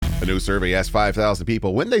A new survey asked 5,000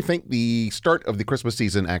 people when they think the start of the Christmas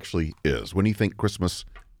season actually is. When do you think Christmas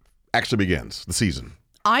actually begins, the season?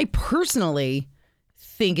 I personally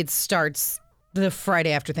think it starts the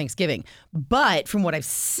Friday after Thanksgiving. But from what I've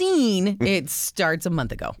seen, it starts a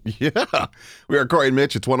month ago. Yeah. We are Corey and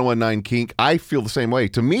Mitch. It's 101.9 Kink. I feel the same way.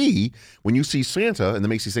 To me, when you see Santa in the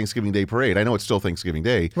Macy's Thanksgiving Day Parade, I know it's still Thanksgiving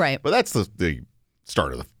Day. Right. But that's the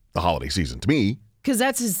start of the holiday season to me. Because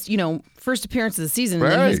that's his, first appearance of the season,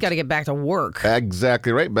 and then he's got to get back to work.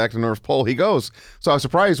 Exactly right. Back to North Pole he goes. So I was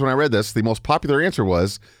surprised when I read this. The most popular answer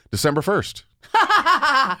was December 1st.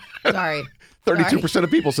 Sorry. 32%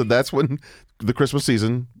 of people said that's when the Christmas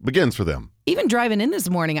season begins for them. Even driving in this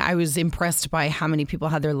morning, I was impressed by how many people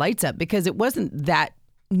had their lights up because it wasn't that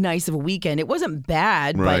nice of a weekend. It wasn't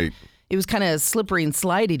bad, Right. but it was kind of slippery and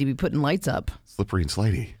slidey to be putting lights up. Slippery and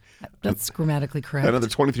slidey. That's grammatically correct. Another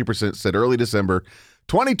 23% said early December.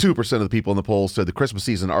 22% of the people in the poll said the Christmas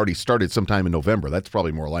season already started sometime in November. That's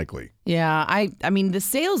probably more likely. Yeah, I mean, the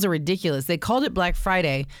sales are ridiculous. They called it Black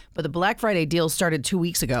Friday, but the Black Friday deal started 2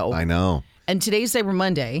 weeks ago. I know. And today's Cyber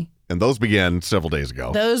Monday. And those began several days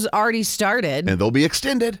ago. Those already started. And they'll be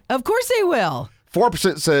extended. Of course they will.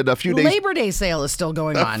 4% said a few days. Labor Day sale is still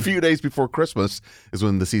going on. A few days before Christmas is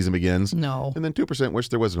when the season begins. No. And then 2% wish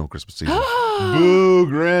there was no Christmas season. Boo,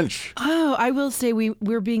 Grinch. Oh, I will say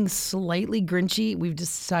we're being slightly Grinchy. We've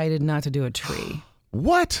decided not to do a tree.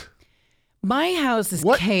 What? My house is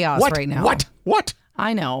What? chaos What? right now. What?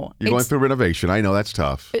 I know. You're going through renovation. I know that's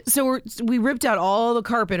tough. So we ripped out all the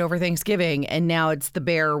carpet over Thanksgiving, and now it's the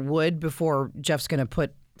bare wood before Jeff's going to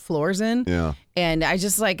put floors in. Yeah. And I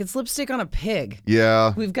just it's lipstick on a pig.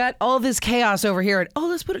 Yeah. We've got all this chaos over here. And,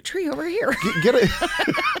 let's put a tree over here.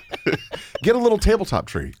 Get a little tabletop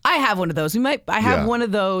tree. I have one of those. I have Yeah. one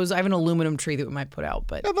of those. I have an aluminum tree that we might put out.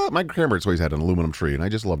 But Yeah, my grandparents always had an aluminum tree, and I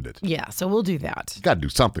just loved it. yeah, so we'll do that. Got to do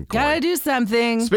something, Corey. Gotta do something.